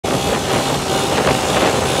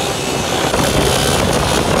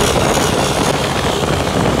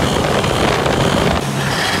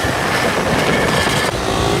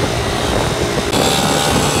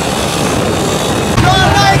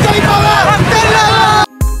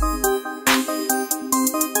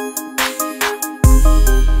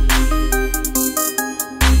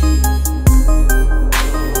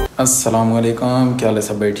अस्सलामुअलैकुम, क्या हाल है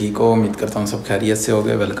सब भाई? ठीक हो? उम्मीद करता हूँ सब खैरियत से हो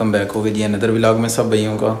गए। वेलकम बैक हो गए जी अनदर व्लॉग में सब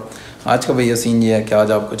भाइयों का। आज का भैया सीन ये है कि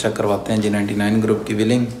आज आपको चेक करवाते हैं जी 99 ग्रुप की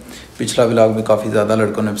विलिंग। पिछला व्लॉग में काफ़ी ज़्यादा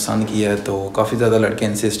लड़कों ने पसंद किया है, तो काफ़ी ज़्यादा लड़के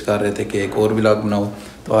इंसिस्ट कर रहे थे कि एक और व्लॉग बनाओ,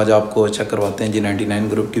 तो आज आपको चेक करवाते हैं जी 99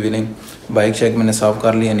 ग्रुप की विलिंग। बाइक शेक मैंने साफ़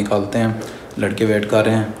कर लिया, निकालते हैं, लड़के वेट कर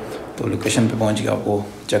रहे हैं, तो लोकेशन पे पहुंच के आपको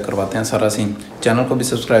चेक करवाते हैं सारा सीन। चैनल को भी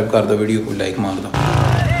सब्सक्राइब कर दो, वीडियो को लाइक मार दो।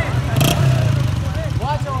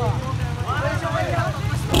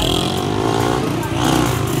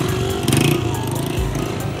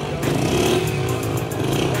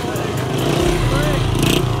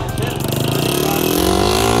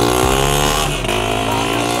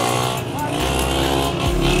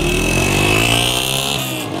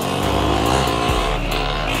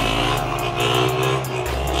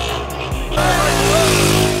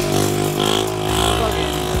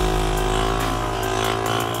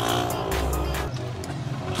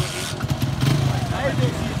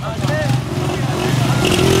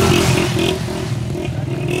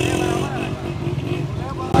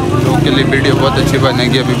 के लिए वीडियो बहुत अच्छी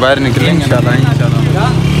बनेगी। अभी बाहर निकलेंगे इंशाल्लाह।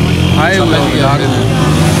 हाय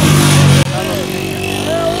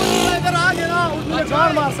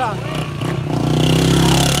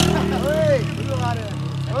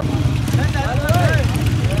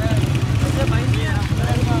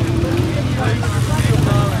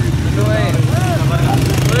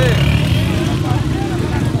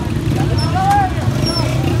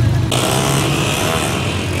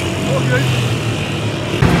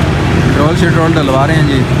रोल से रोल डलवा रहे हैं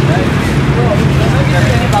जी।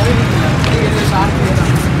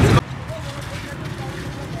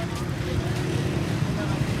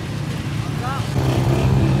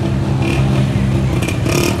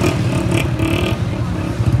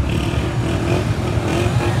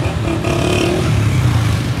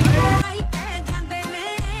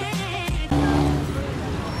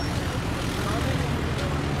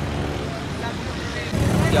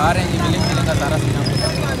 जा रहे हैं जी, मिलेंगे का सारा सीन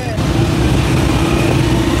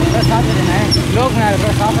साथ में रहना है, लोग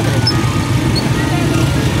हैं साथ में रहना है।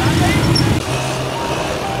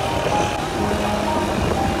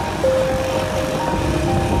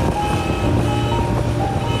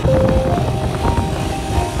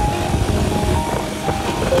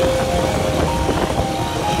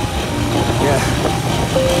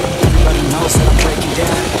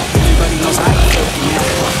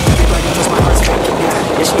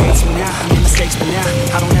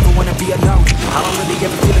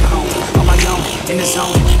 In the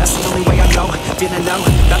zone, that's the only way I know. Feeling low,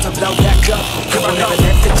 about to blow back up. Here I never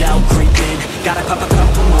let the doubt creep in. Gotta pop a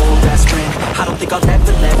couple more aspirin. I don't think I'll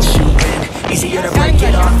ever let you in. Easier to break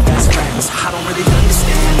it off best friends. I don't really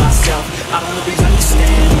understand myself. I don't really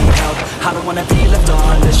understand need help. I don't wanna be left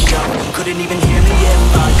on the shelf. Couldn't even hear me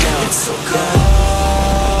if I yelled. It's so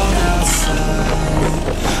cold outside.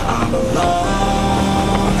 I'm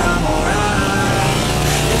alone, I'm alright.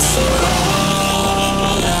 It's so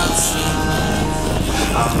cold outside.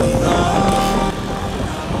 I'm alone.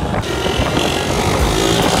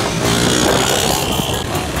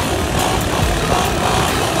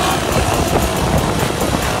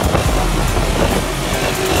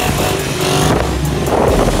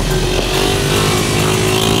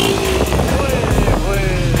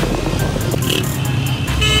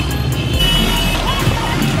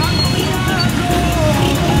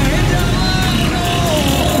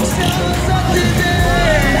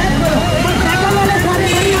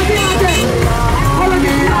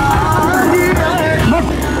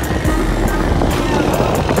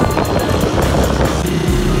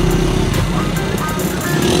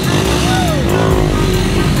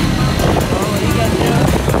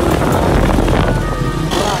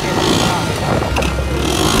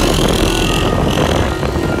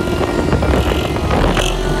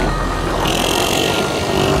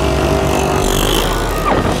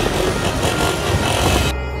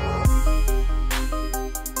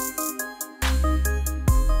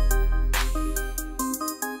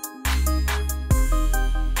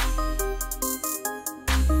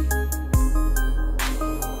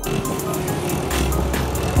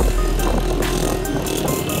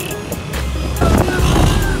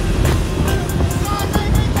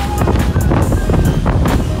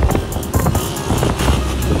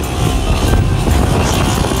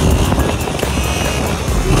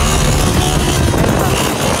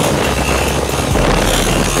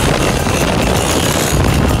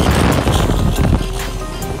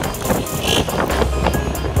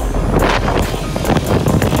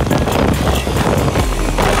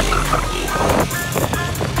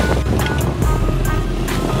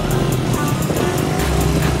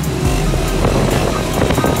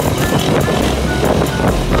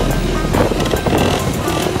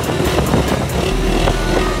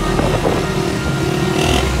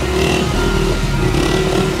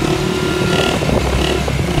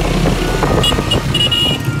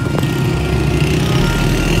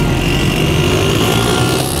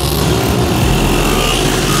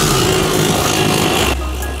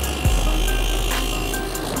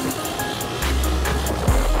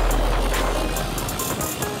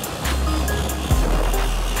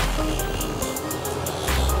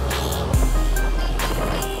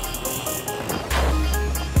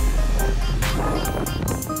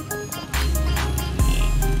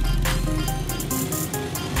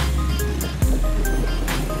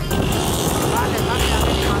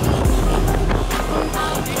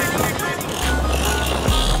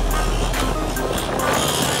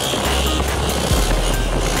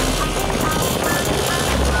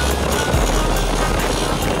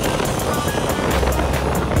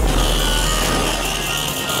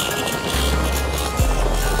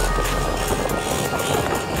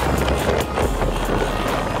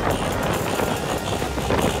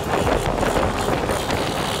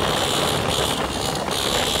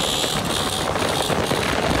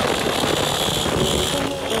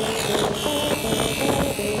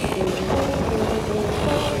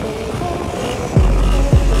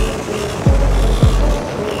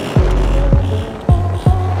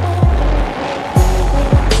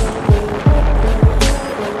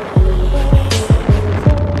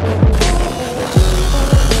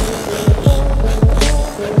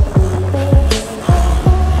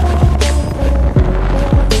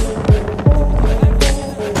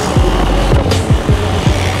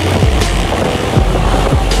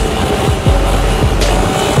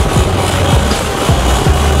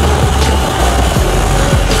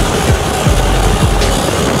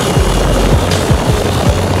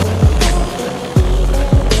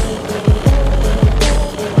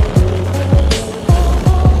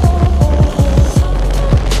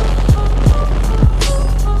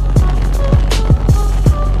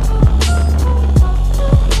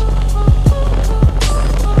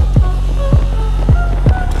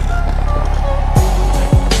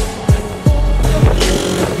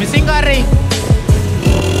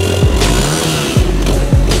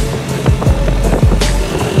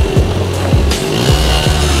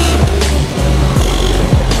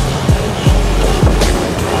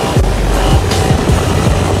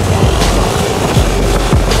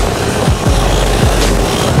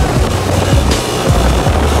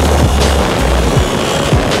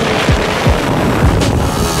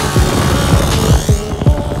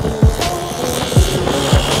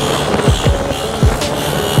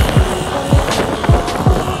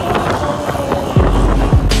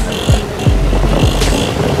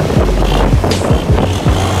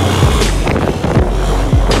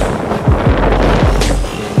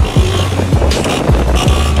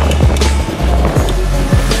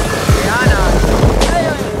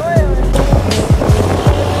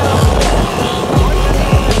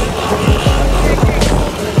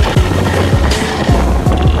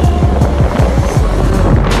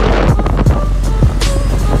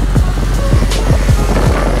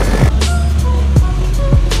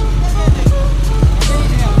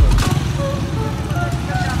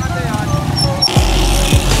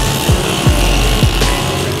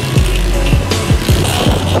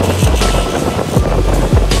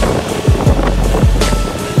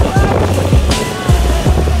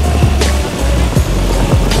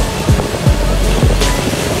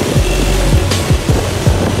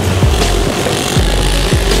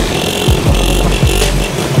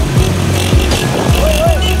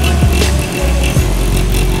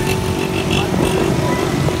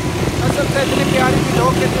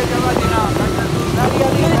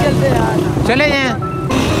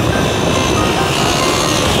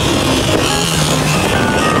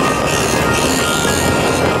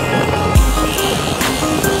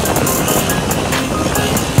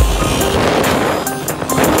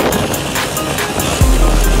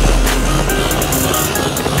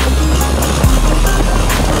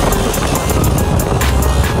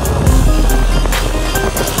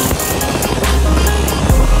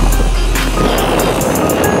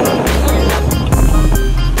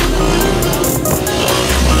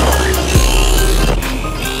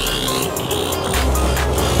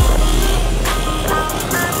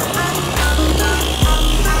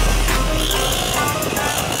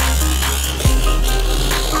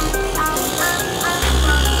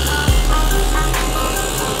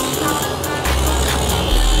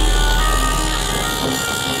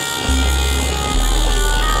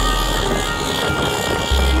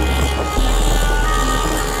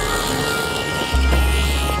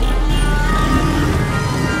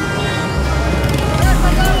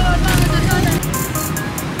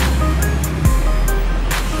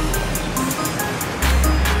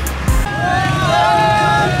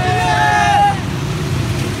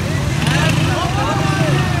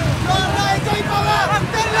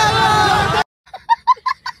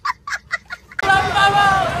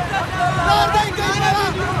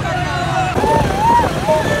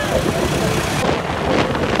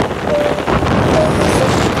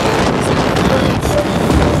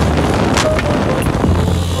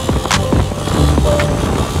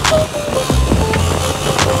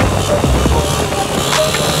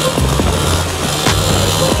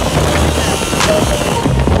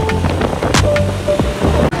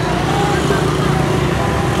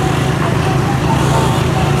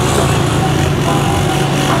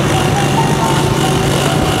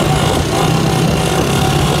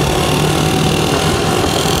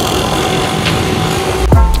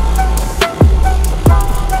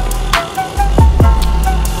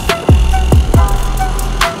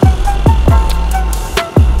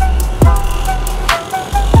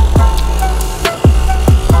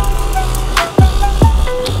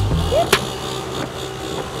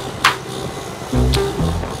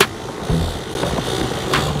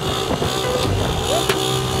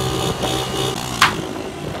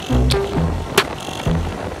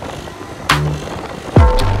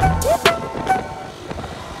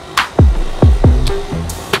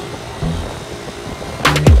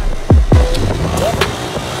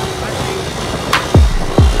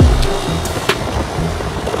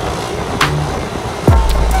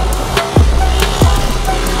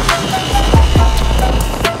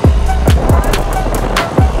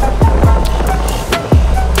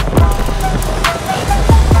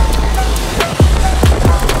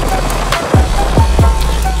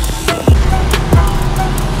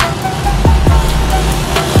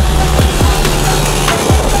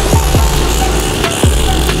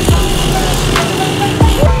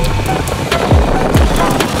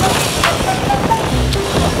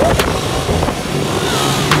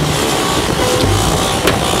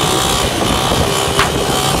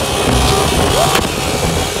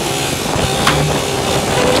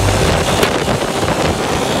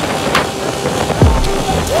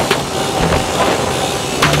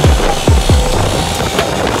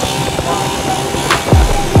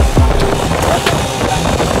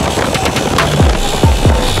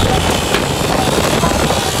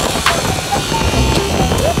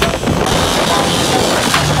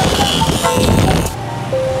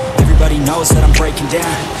 breaking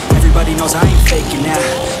down. Everybody knows I ain't faking now.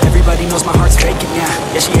 Everybody knows my heart's faking now.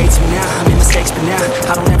 Yeah, she hates me now, I made mistakes, but now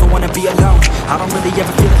I don't ever wanna be alone. I don't really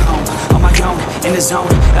ever feel at home. On my own, in the zone,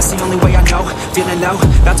 that's the only way I know. Feeling low,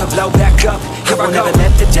 about to blow back up. Here I won't ever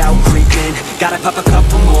let the doubt creep in. Gotta pop a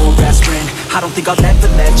couple more aspirin. I don't think I'll ever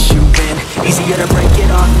let you in. Easier to break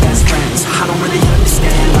it off best friends. I don't really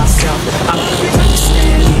understand myself. I don't really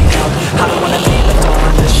understand, need help. I don't wanna be left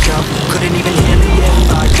on the shelf. Couldn't even hear me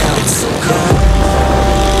if I yelled. It's so cold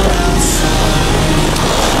outside.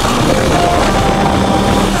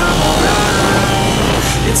 I'm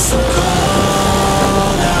alright. It's so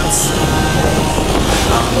cold outside.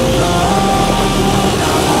 I'm alone.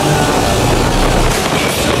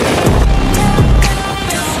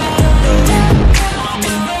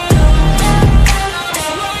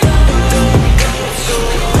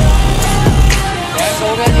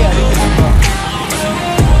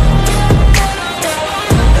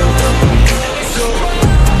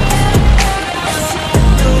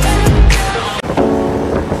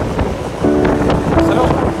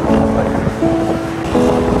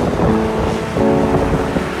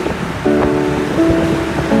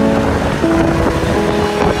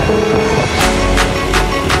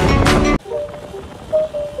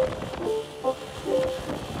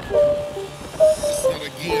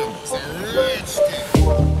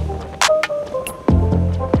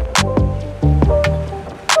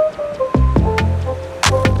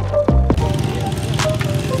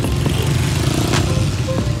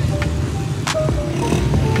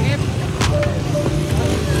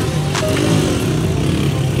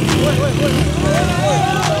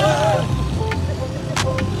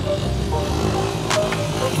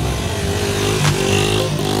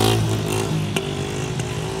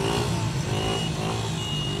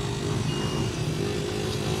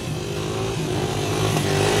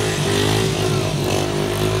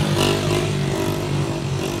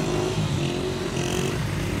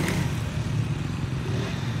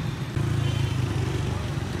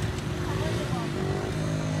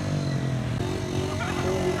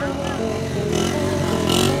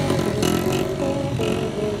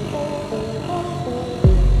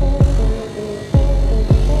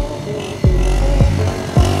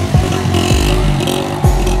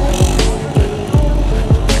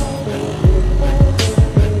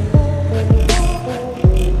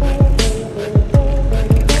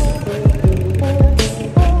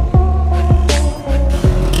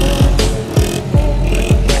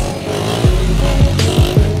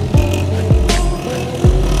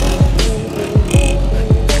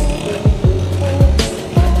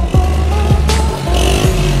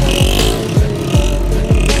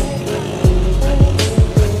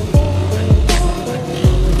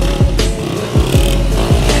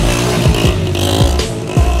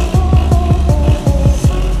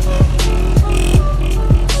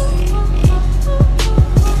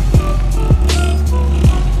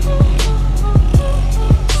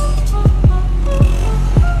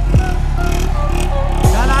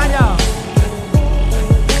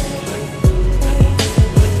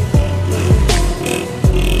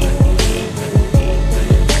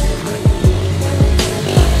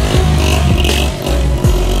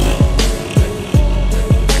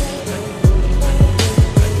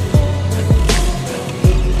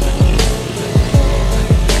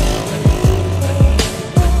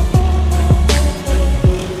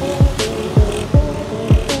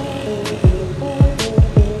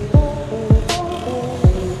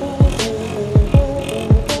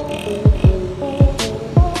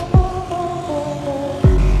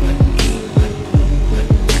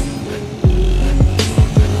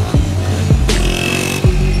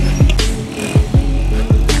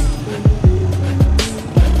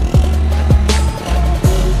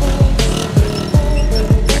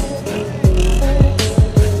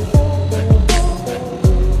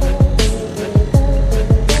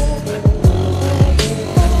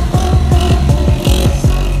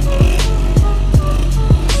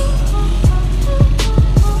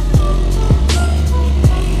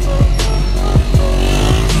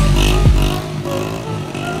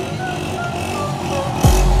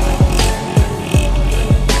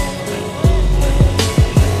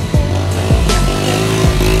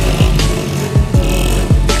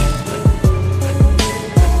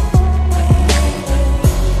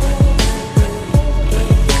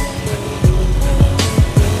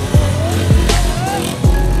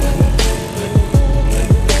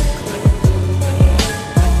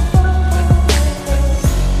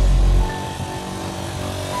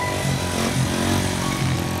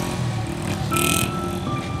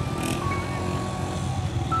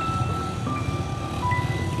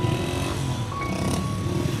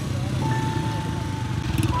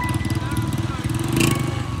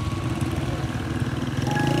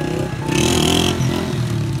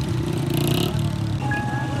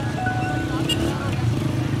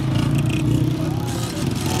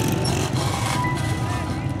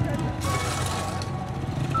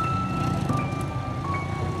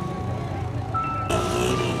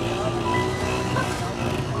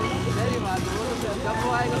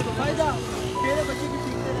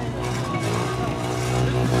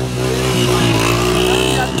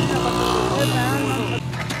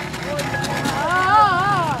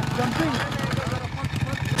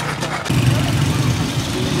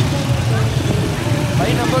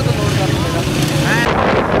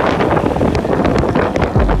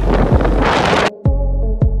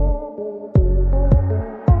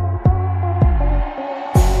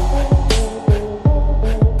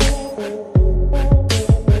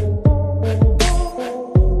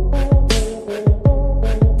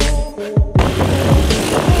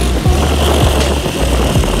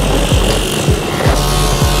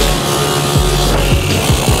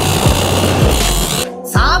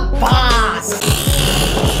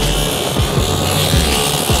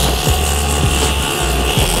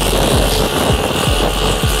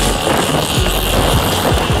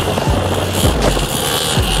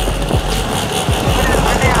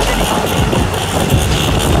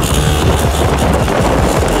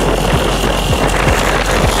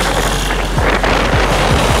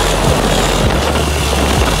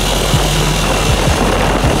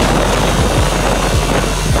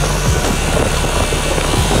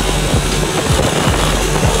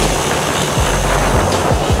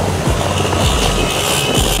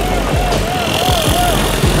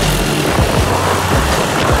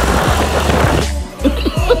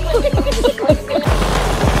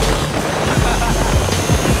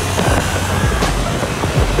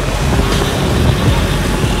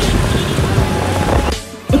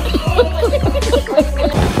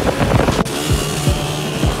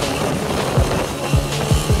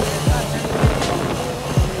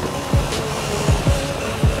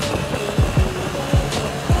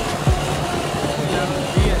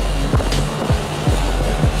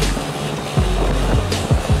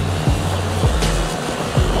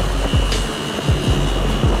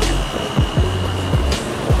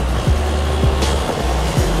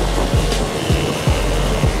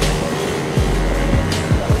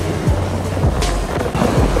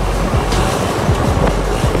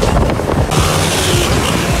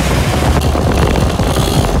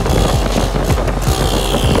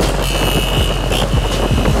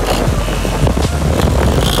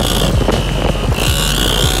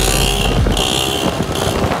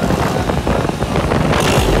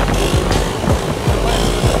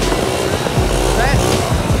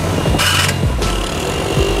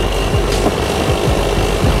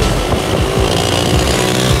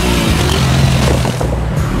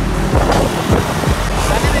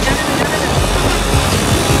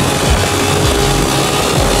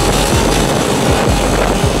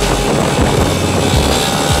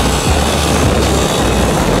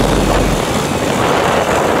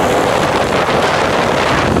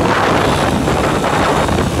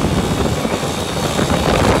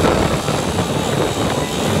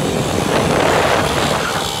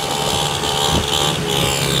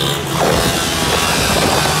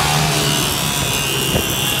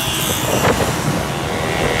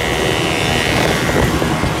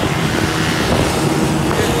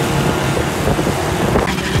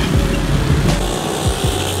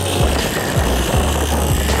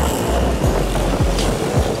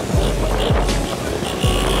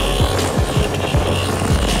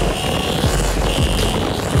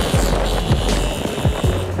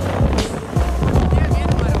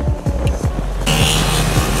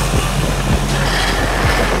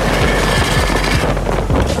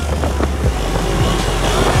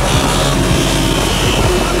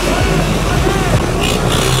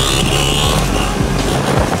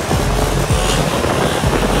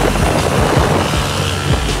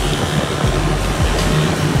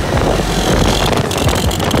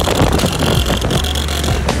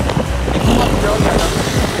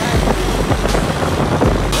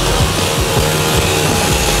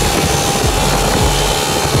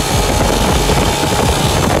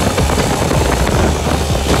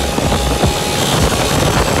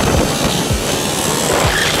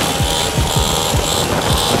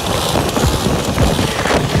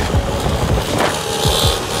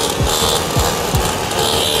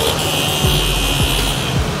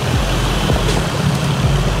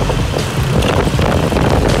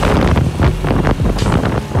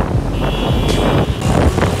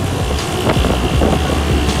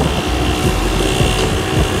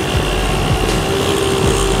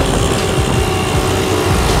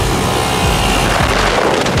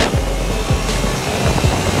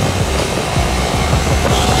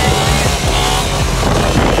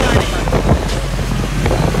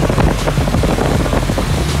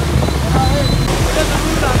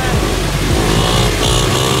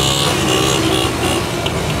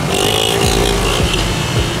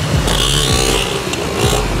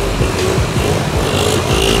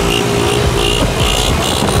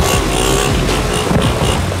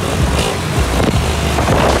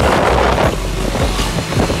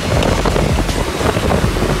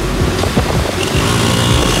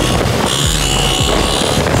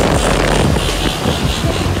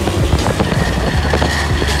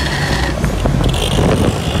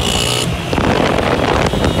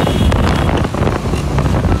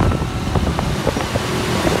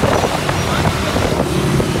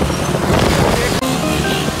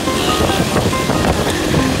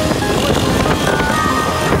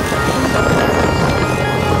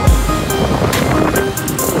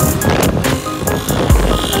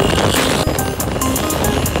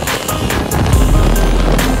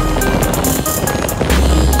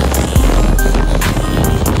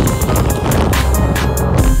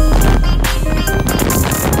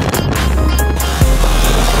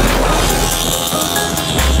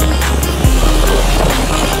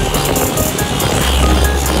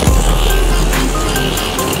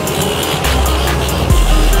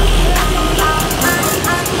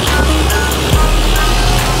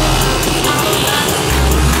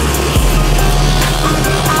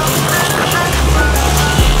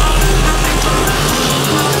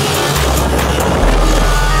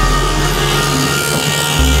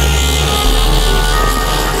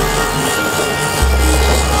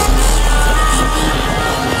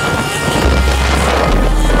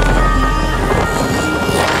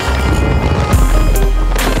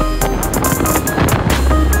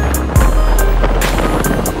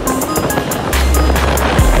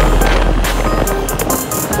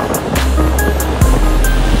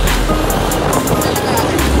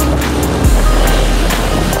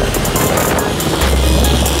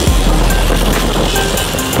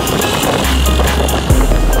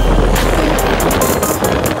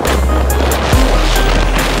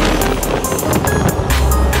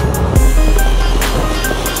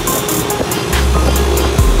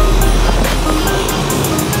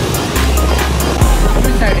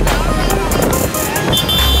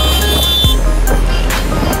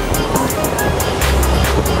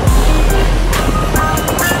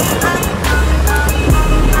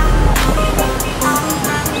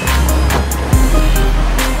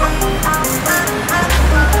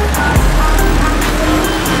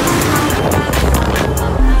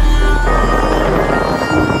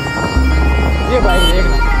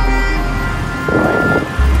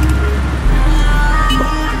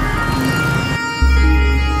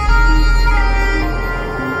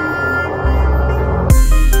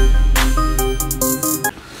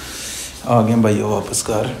 आ गए भाई वापस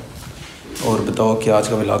घर। और बताओ कि आज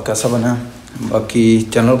का vlog कैसा बना। बाकी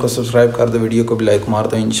चैनल को सब्सक्राइब कर दो, वीडियो को भी लाइक मार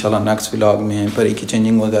दो। इंशाल्लाह नेक्स्ट व्लॉग में परी की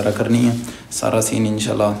चेंजिंग वगैरह करनी है, सारा सीन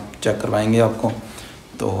इंशाल्लाह चेक करवाएंगे आपको।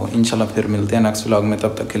 तो इंशाल्लाह फिर मिलते हैं नेक्स्ट व्लॉग में,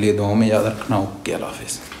 तब तक के लिए दुआओं में याद रखना। ओके, अल्लाह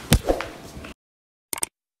हाफिज़।